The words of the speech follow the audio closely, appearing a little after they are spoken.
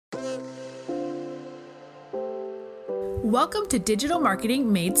Welcome to Digital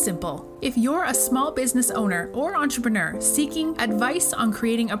Marketing Made Simple. If you're a small business owner or entrepreneur seeking advice on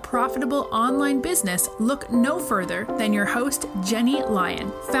creating a profitable online business, look no further than your host, Jenny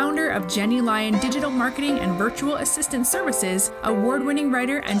Lyon, founder of Jenny Lyon Digital Marketing and Virtual Assistant Services, award-winning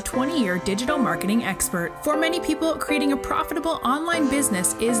writer and 20-year digital marketing expert. For many people, creating a profitable online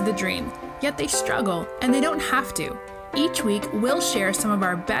business is the dream, yet they struggle and they don't have to. Each week, we'll share some of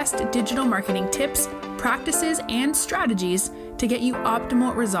our best digital marketing tips, practices, and strategies to get you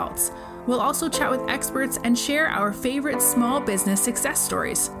optimal results. We'll also chat with experts and share our favorite small business success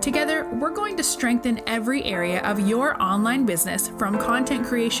stories. Together, we're going to strengthen every area of your online business, from content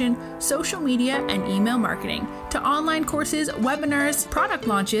creation, social media, and email marketing, to online courses, webinars, product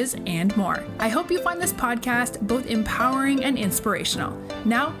launches, and more. I hope you find this podcast both empowering and inspirational.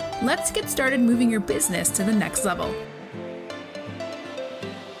 Now, let's get started moving your business to the next level.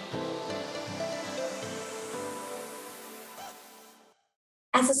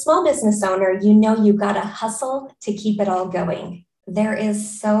 As a small business owner, you know you gotta hustle to keep it all going. There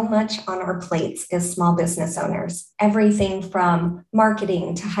is so much on our plates as small business owners. Everything from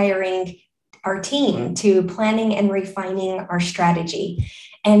marketing to hiring our team to planning and refining our strategy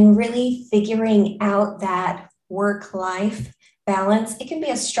and really figuring out that work-life balance. It can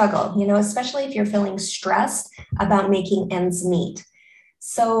be a struggle, especially if you're feeling stressed about making ends meet.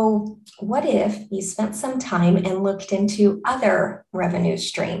 So what if you spent some time and looked into other revenue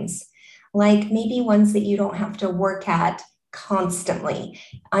streams, like maybe ones that you don't have to work at constantly?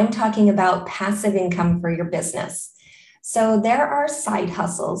 I'm talking about passive income for your business. So there are side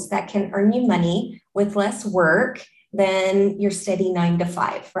hustles that can earn you money with less work than your steady 9 to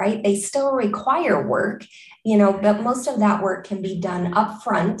 5, right? They still require work, but most of that work can be done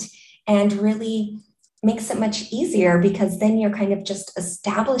upfront and really makes it much easier because then you're kind of just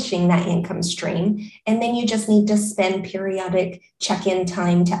establishing that income stream. And then you just need to spend periodic check-in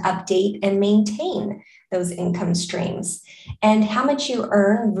time to update and maintain those income streams. And how much you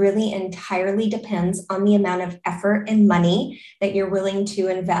earn really entirely depends on the amount of effort and money that you're willing to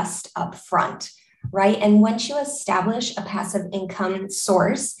invest up front, right? And once you establish a passive income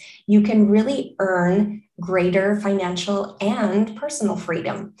source, you can really earn greater financial and personal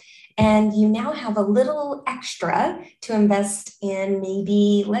freedom. And you now have a little extra to invest in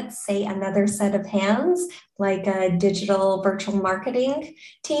maybe, let's say, another set of hands, like a digital virtual marketing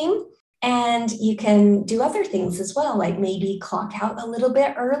team. And you can do other things as well, like maybe clock out a little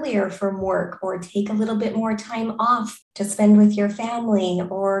bit earlier from work or take a little bit more time off to spend with your family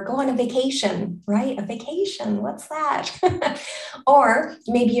or go on a vacation, right? A vacation, what's that? Or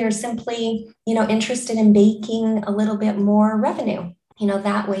maybe you're simply, interested in making a little bit more revenue.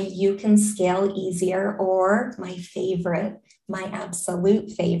 That way you can scale easier, or my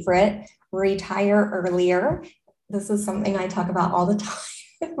absolute favorite, retire earlier. This is something I talk about all the time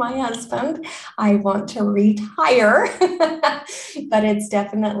with my husband. I want to retire, but it's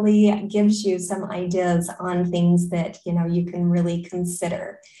definitely gives you some ideas on things that, you can really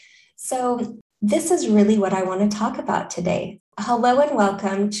consider. So this is really what I want to talk about today. Hello and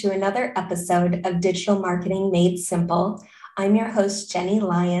welcome to another episode of Digital Marketing Made Simple. I'm your host, Jenny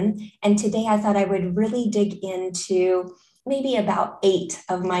Lyon, and today I thought I would really dig into maybe about 8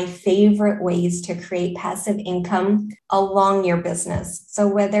 of my favorite ways to create passive income along your business. So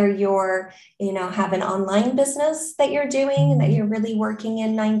whether you're, have an online business that you're doing, that you're really working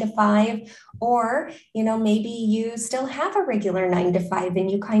in 9 to 5, or, maybe you still have a regular 9 to 5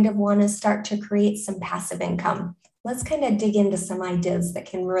 and you kind of want to start to create some passive income. Let's kind of dig into some ideas that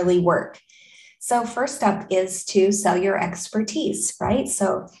can really work. So first up is to sell your expertise, right?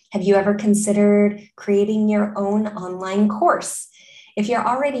 So have you ever considered creating your own online course? If you're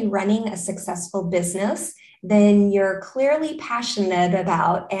already running a successful business, then you're clearly passionate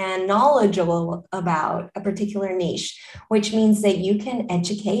about and knowledgeable about a particular niche, which means that you can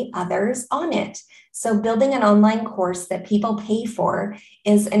educate others on it. So building an online course that people pay for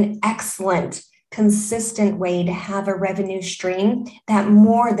is an excellent consistent way to have a revenue stream that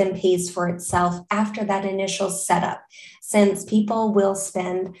more than pays for itself after that initial setup, since people will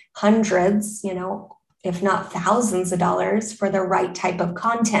spend hundreds, if not thousands of dollars for the right type of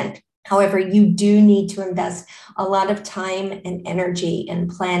content. However, you do need to invest a lot of time and energy in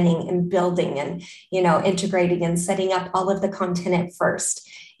planning and building and, integrating and setting up all of the content at first.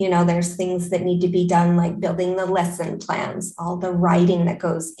 There's things that need to be done, like building the lesson plans, all the writing that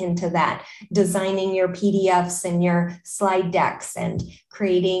goes into that, designing your PDFs and your slide decks and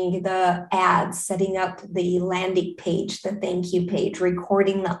creating the ads, setting up the landing page, the thank you page,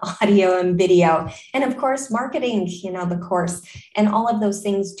 recording the audio and video, and of course, marketing, the course. And all of those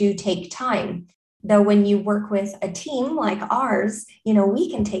things do take time. Though when you work with a team like ours, we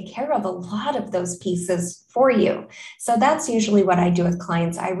can take care of a lot of those pieces for you. So that's usually what I do with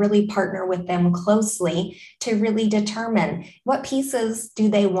clients. I really partner with them closely to really determine what pieces do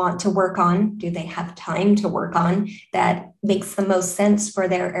they want to work on? Do they have time to work on that makes the most sense for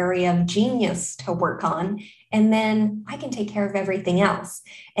their area of genius to work on? And then I can take care of everything else.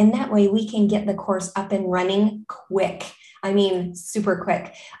 And that way we can get the course up and running quick. I mean, super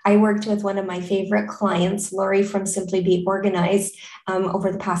quick. I worked with one of my favorite clients, Lori from Simply Be Organized,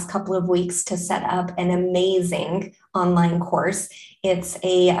 over the past couple of weeks to set up an amazing online course. It's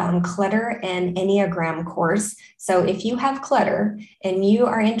a clutter and Enneagram course. So if you have clutter and you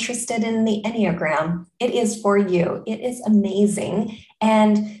are interested in the Enneagram, it is for you. It is amazing.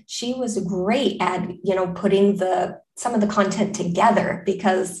 And she was great at, putting some of the content together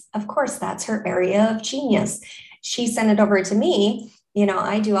because, of course, that's her area of genius. She sent it over to me.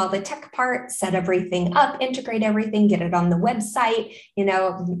 I do all the tech part, set everything up, integrate everything, get it on the website,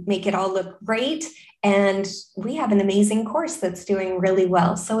 make it all look great. And we have an amazing course that's doing really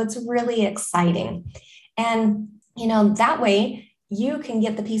well. So it's really exciting. And, that way you can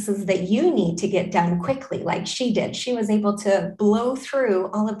get the pieces that you need to get done quickly, like she did. She was able to blow through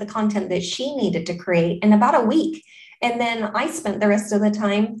all of the content that she needed to create in about a week. And then I spent the rest of the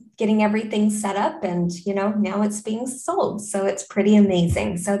time getting everything set up and, now it's being sold. So it's pretty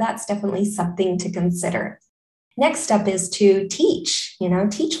amazing. So that's definitely something to consider. Next up is to teach,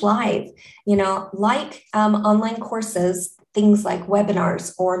 teach live, like online courses, things like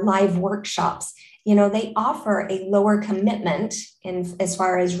webinars or live workshops. They offer a lower commitment in as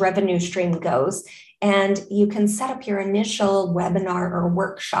far as revenue stream goes. And you can set up your initial webinar or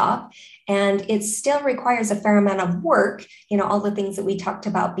workshop, and it still requires a fair amount of work, all the things that we talked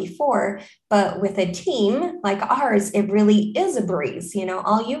about before. But with a team like ours, it really is a breeze.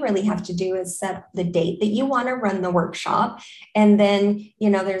 All you really have to do is set the date that you want to run the workshop. And then,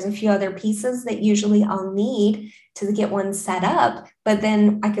 there's a few other pieces that usually I'll need to get one set up, but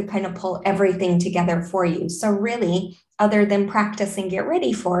then I could kind of pull everything together for you. So really, other than practice and get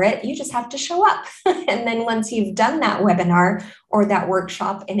ready for it, you just have to show up. And then once you've done that webinar or that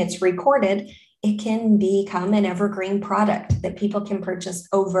workshop and it's recorded, it can become an evergreen product that people can purchase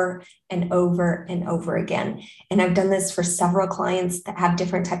over and over and over again. And I've done this for several clients that have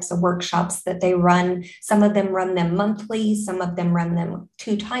different types of workshops that they run. Some of them run them monthly, some of them run them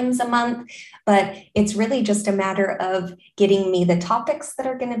 2 times a month, but it's really just a matter of getting me the topics that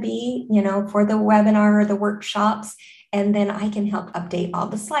are going to be, for the webinar or the workshops. And then I can help update all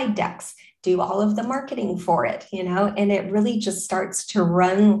the slide decks, do all of the marketing for it, and it really just starts to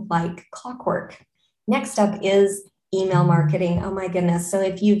run like clockwork. Next up is email marketing. Oh my goodness. So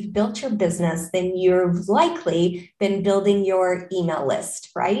if you've built your business, then you've likely been building your email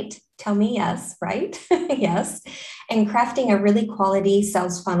list, right? Tell me yes, right? Yes. And crafting a really quality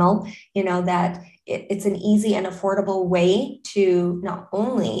sales funnel, that it's an easy and affordable way to not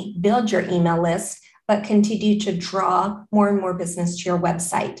only build your email list, but continue to draw more and more business to your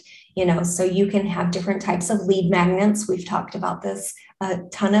website. So you can have different types of lead magnets. We've talked about this a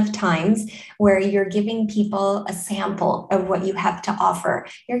ton of times, where you're giving people a sample of what you have to offer.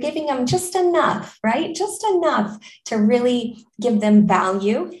 You're giving them just enough, right? Just enough to really give them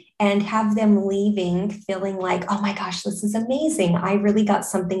value and have them leaving feeling like, oh my gosh, this is amazing. I really got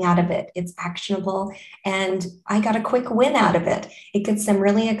something out of it. It's actionable and I got a quick win out of it. It gets them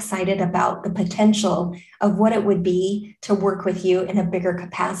really excited about the potential of what it would be to work with you in a bigger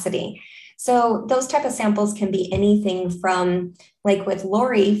capacity. So those type of samples can be anything from, like with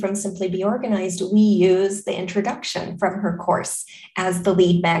Lori from Simply Be Organized, we use the introduction from her course as the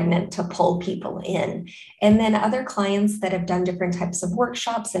lead magnet to pull people in. And then other clients that have done different types of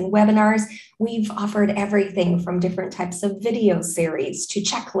workshops and webinars, we've offered everything from different types of video series to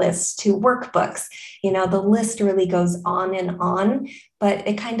checklists to workbooks. The list really goes on, but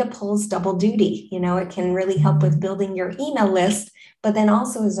it kind of pulls double duty. It can really help with building your email list, but then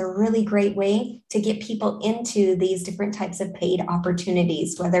also is a really great way to get people into these different types of paid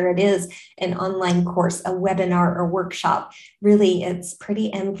opportunities, whether it is an online course, a webinar, or workshop. Really, it's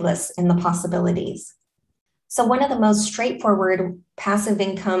pretty endless in the possibilities. So one of the most straightforward passive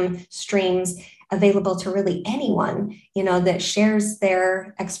income streams available to really anyone, that shares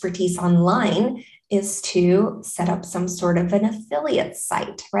their expertise online is to set up some sort of an affiliate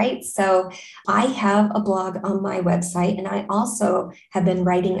site, right? So I have a blog on my website, and I also have been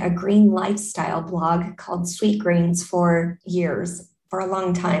writing a green lifestyle blog called Sweet Greens for years, for a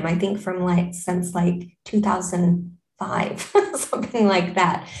long time. I think since 2005, something like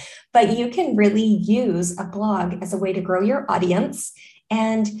that. But you can really use a blog as a way to grow your audience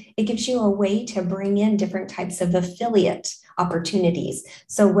And it gives you a way to bring in different types of affiliate opportunities.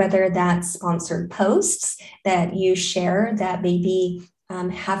 So whether that's sponsored posts that you share that maybe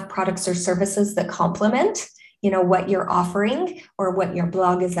have products or services that complement what you're offering or what your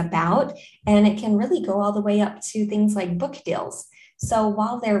blog is about. And it can really go all the way up to things like book deals. So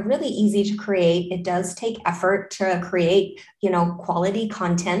while they're really easy to create, it does take effort to create, quality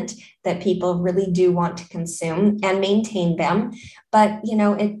content that people really do want to consume and maintain them. But,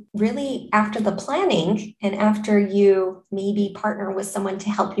 it really, after the planning and after you maybe partner with someone to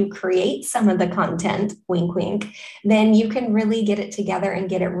help you create some of the content, wink, wink, then you can really get it together and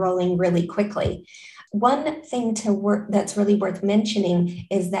get it rolling really quickly. One thing that's really worth mentioning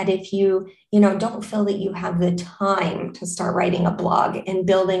is that if you don't feel that you have the time to start writing a blog and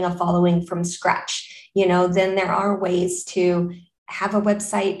building a following from scratch, then there are ways to have a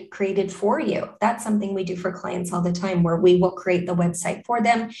website created for you. That's something we do for clients all the time, where we will create the website for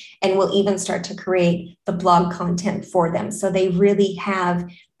them and we'll even start to create the blog content for them. So they really have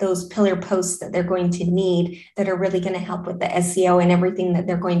those pillar posts that they're going to need that are really going to help with the SEO and everything that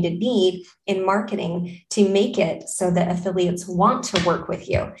they're going to need in marketing to make it so that affiliates want to work with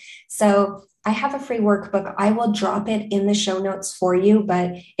you. So I have a free workbook. I will drop it in the show notes for you,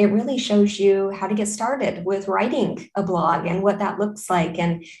 but it really shows you how to get started with writing a blog and what that looks like.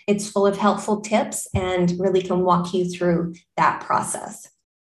 And it's full of helpful tips and really can walk you through that process.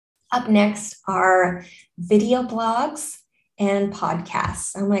 Up next are video blogs and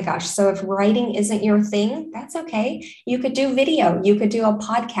podcasts. Oh my gosh. So if writing isn't your thing, that's okay. You could do video. You could do a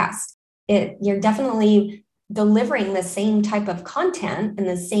podcast. You're definitely delivering the same type of content and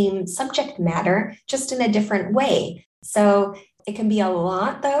the same subject matter, just in a different way. So it can be a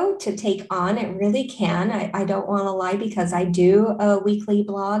lot, though, to take on. It really can. I don't want to lie, because I do a weekly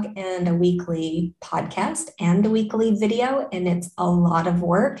blog and a weekly podcast and a weekly video, and it's a lot of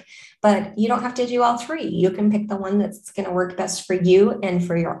work. But you don't have to do all three. You can pick the one that's going to work best for you and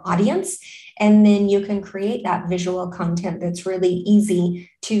for your audience. And then you can create that visual content that's really easy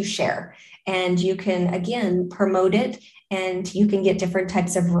to share. And you can, again, promote it, and you can get different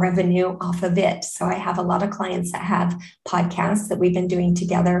types of revenue off of it. So I have a lot of clients that have podcasts that we've been doing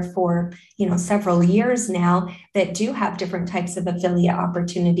together for, several years now, that do have different types of affiliate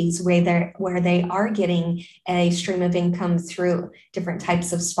opportunities where they are getting a stream of income through different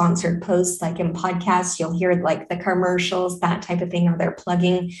types of sponsored posts. Like in podcasts, you'll hear like the commercials, that type of thing, or they're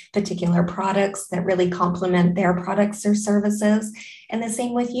plugging particular products that really complement their products or services. And the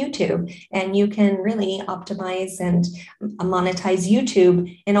same with YouTube. And you can really optimize and monetize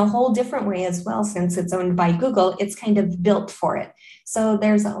YouTube in a whole different way as well. Since it's owned by Google, it's kind of built for it. So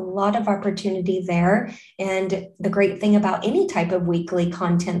there's a lot of opportunity there. And the great thing about any type of weekly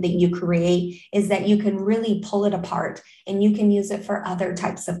content that you create is that you can really pull it apart and you can use it for other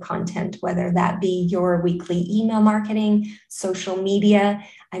types of content, whether that be your weekly email marketing, social media.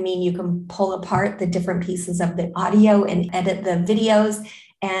 I mean, you can pull apart the different pieces of the audio and edit the videos.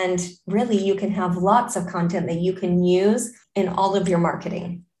 And really, you can have lots of content that you can use in all of your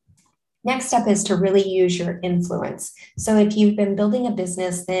marketing. Next up is to really use your influence. So if you've been building a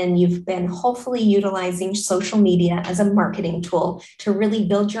business, then you've been hopefully utilizing social media as a marketing tool to really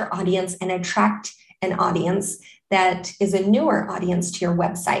build your audience and attract an audience that is a newer audience to your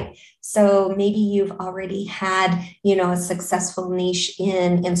website. So maybe you've already had, a successful niche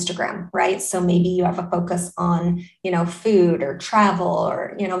in Instagram, right? So maybe you have a focus on, food or travel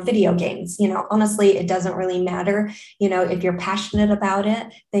or, video games. Honestly, it doesn't really matter. If you're passionate about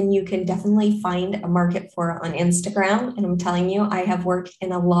it, then you can definitely find a market for it on Instagram. And I'm telling you, I have worked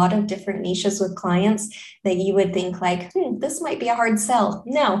in a lot of different niches with clients that you would think like, this might be a hard sell.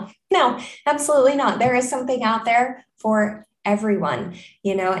 No, absolutely not. There is something out there for everyone,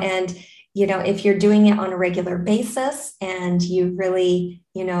 and if you're doing it on a regular basis and you really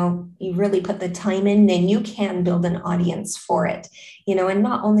put the time in, then you can build an audience for it, and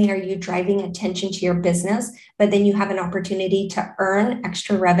not only are you driving attention to your business, but then you have an opportunity to earn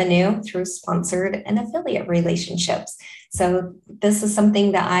extra revenue through sponsored and affiliate relationships. So this is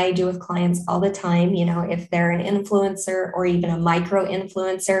something that I do with clients all the time. If they're an influencer or even a micro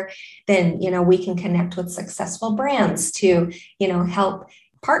influencer, then, we can connect with successful brands to, help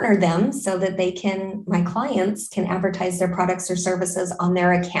partner them so that my clients can advertise their products or services on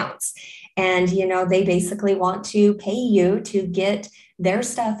their accounts. And, they basically want to pay you to get their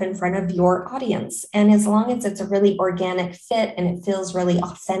stuff in front of your audience. And as long as it's a really organic fit and it feels really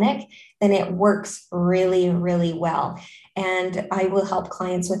authentic, then it works really, really well. And I will help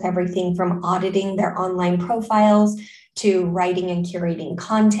clients with everything from auditing their online profiles to writing and curating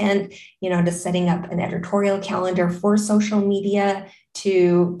content, to setting up an editorial calendar for social media,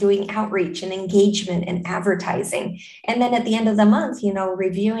 to doing outreach and engagement and advertising. And then at the end of the month,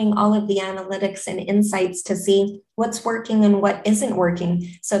 reviewing all of the analytics and insights to see what's working and what isn't working,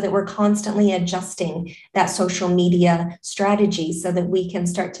 so that we're constantly adjusting that social media strategy so that we can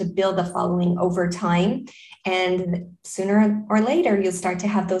start to build a following over time. And sooner or later, you'll start to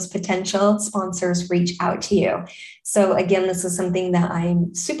have those potential sponsors reach out to you. So again, this is something that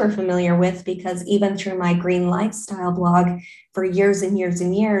I'm super familiar with, because even through my green lifestyle blog for years and years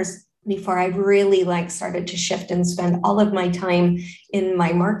and years, before I really started to shift and spend all of my time in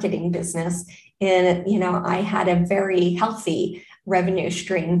my marketing business, and I had a very healthy revenue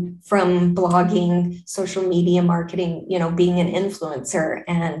stream from blogging, social media marketing, being an influencer.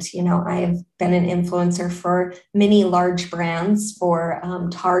 And, I have been an influencer for many large brands, for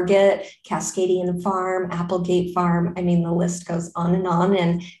Target, Cascadian Farm, Applegate Farm. I mean, the list goes on,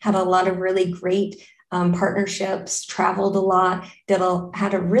 and had a lot of really great partnerships, traveled a lot,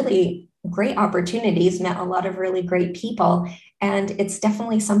 had a really great opportunities, met a lot of really great people. And it's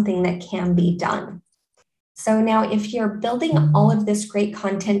definitely something that can be done. So now if you're building all of this great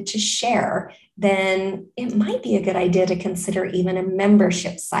content to share, then it might be a good idea to consider even a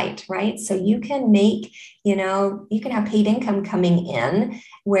membership site, right? So you can make, you can have paid income coming in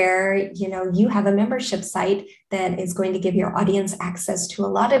where, you have a membership site that is going to give your audience access to a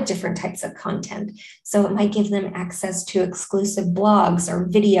lot of different types of content. So it might give them access to exclusive blogs or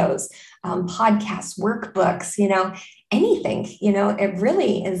videos, podcasts, workbooks, anything, it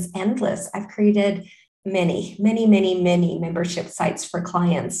really is endless. I've created many membership sites for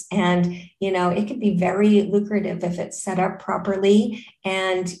clients. And, it can be very lucrative if it's set up properly.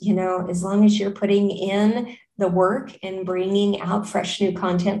 And, as long as you're putting in the work and bringing out fresh new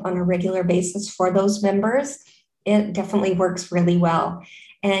content on a regular basis for those members, it definitely works really well.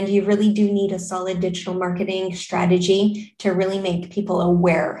 And you really do need a solid digital marketing strategy to really make people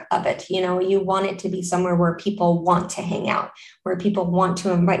aware of it. You want it to be somewhere where people want to hang out, where people want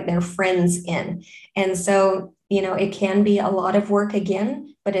to invite their friends in. And so, it can be a lot of work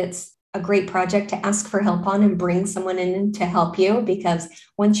again, but it's a great project to ask for help on and bring someone in to help you, because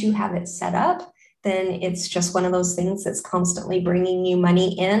once you have it set up, then it's just one of those things that's constantly bringing you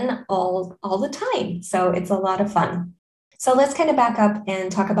money in all the time. So it's a lot of fun. So let's kind of back up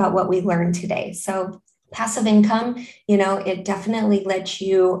and talk about what we learned today. So passive income, it definitely lets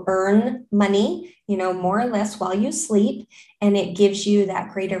you earn money, more or less while you sleep, and it gives you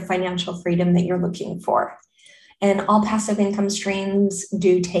that greater financial freedom that you're looking for. And all passive income streams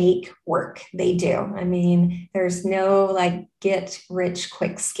do take work. They do. I mean, there's no get rich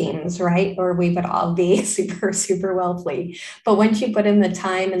quick schemes, right? Or we would all be super wealthy. But once you put in the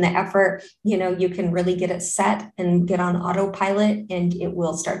time and the effort, you can really get it set and get on autopilot, and it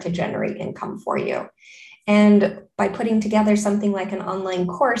will start to generate income for you. And by putting together something like an online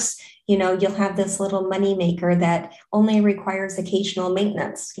course, you'll have this little money maker that only requires occasional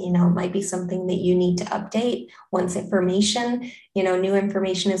maintenance. It might be something that you need to update once new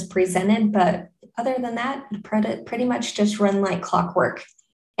information is presented. But other than that, pretty much just run like clockwork.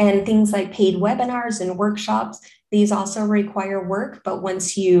 And things like paid webinars and workshops, these also require work. But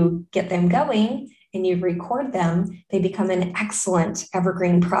once you get them going and you record them, they become an excellent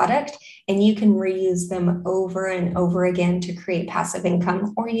evergreen product, and you can reuse them over and over again to create passive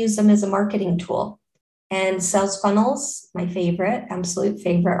income or use them as a marketing tool. And sales funnels, my absolute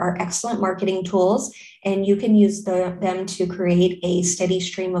favorite, are excellent marketing tools, and you can use them to create a steady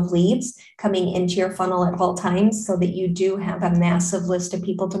stream of leads coming into your funnel at all times, so that you do have a massive list of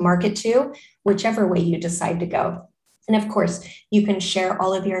people to market to, whichever way you decide to go. And of course, you can share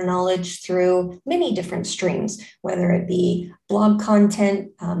all of your knowledge through many different streams, whether it be blog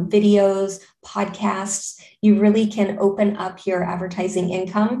content, videos, podcasts. You really can open up your advertising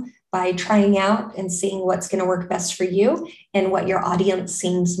income by trying out and seeing what's going to work best for you and what your audience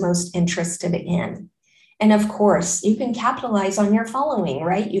seems most interested in. And of course, you can capitalize on your following,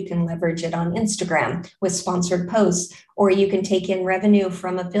 right? You can leverage it on Instagram with sponsored posts, or you can take in revenue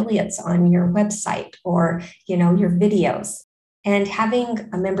from affiliates on your website or, your videos. And having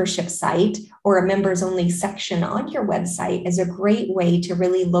a membership site or a members only section on your website is a great way to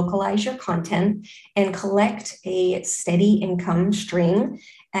really localize your content and collect a steady income stream.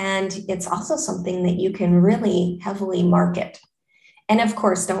 And it's also something that you can really heavily market. And of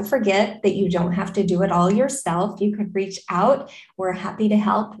course, don't forget that you don't have to do it all yourself. You could reach out. We're happy to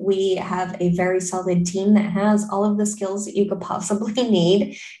help. We have a very solid team that has all of the skills that you could possibly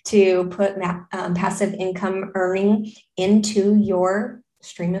need to put passive income earning into your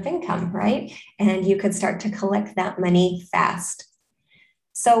stream of income, right? And you could start to collect that money fast.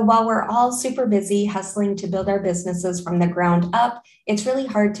 So while we're all super busy hustling to build our businesses from the ground up, it's really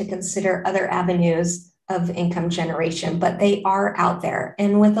hard to consider other avenues of income generation, but they are out there.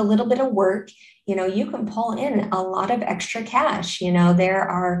 And with a little bit of work, you can pull in a lot of extra cash. There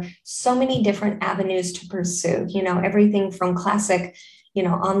are so many different avenues to pursue, everything from classic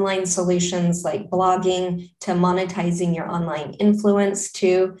online solutions like blogging to monetizing your online influence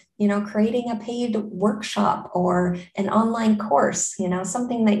to, creating a paid workshop or an online course,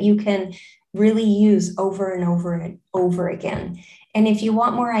 something that you can really use over and over and over again. And if you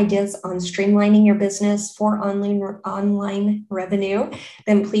want more ideas on streamlining your business for online revenue,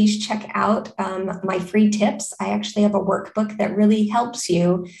 then please check out my free tips. I actually have a workbook that really helps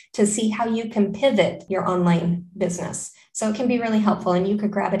you to see how you can pivot your online business. So it can be really helpful, and you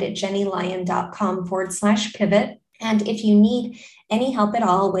could grab it at jennylyon.com/pivot. And if you need any help at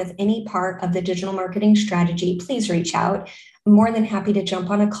all with any part of the digital marketing strategy, please reach out. I'm more than happy to jump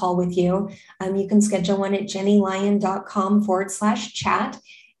on a call with you. You can schedule one at jennylyon.com/chat.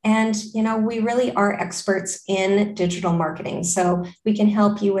 And, we really are experts in digital marketing. So we can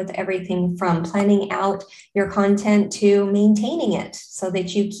help you with everything from planning out your content to maintaining it so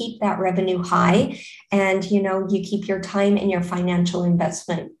that you keep that revenue high and, you keep your time and your financial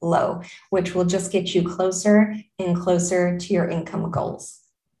investment low, which will just get you closer and closer to your income goals.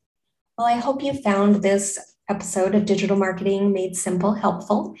 Well, I hope you found this episode of Digital Marketing Made Simple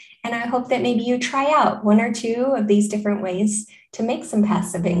helpful. And I hope that maybe you try out one or two of these different ways to make some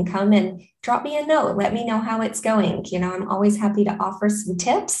passive income and drop me a note. Let me know how it's going. I'm always happy to offer some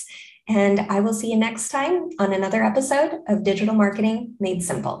tips. And I will see you next time on another episode of Digital Marketing Made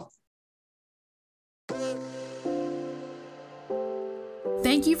Simple.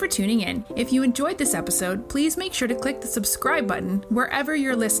 Thank you for tuning in. If you enjoyed this episode, please make sure to click the subscribe button wherever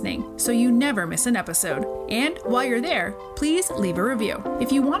you're listening so you never miss an episode. And while you're there, please leave a review.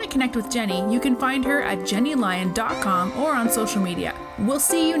 If you want to connect with Jenny, you can find her at jennylyon.com or on social media. We'll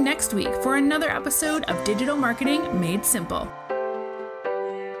see you next week for another episode of Digital Marketing Made Simple.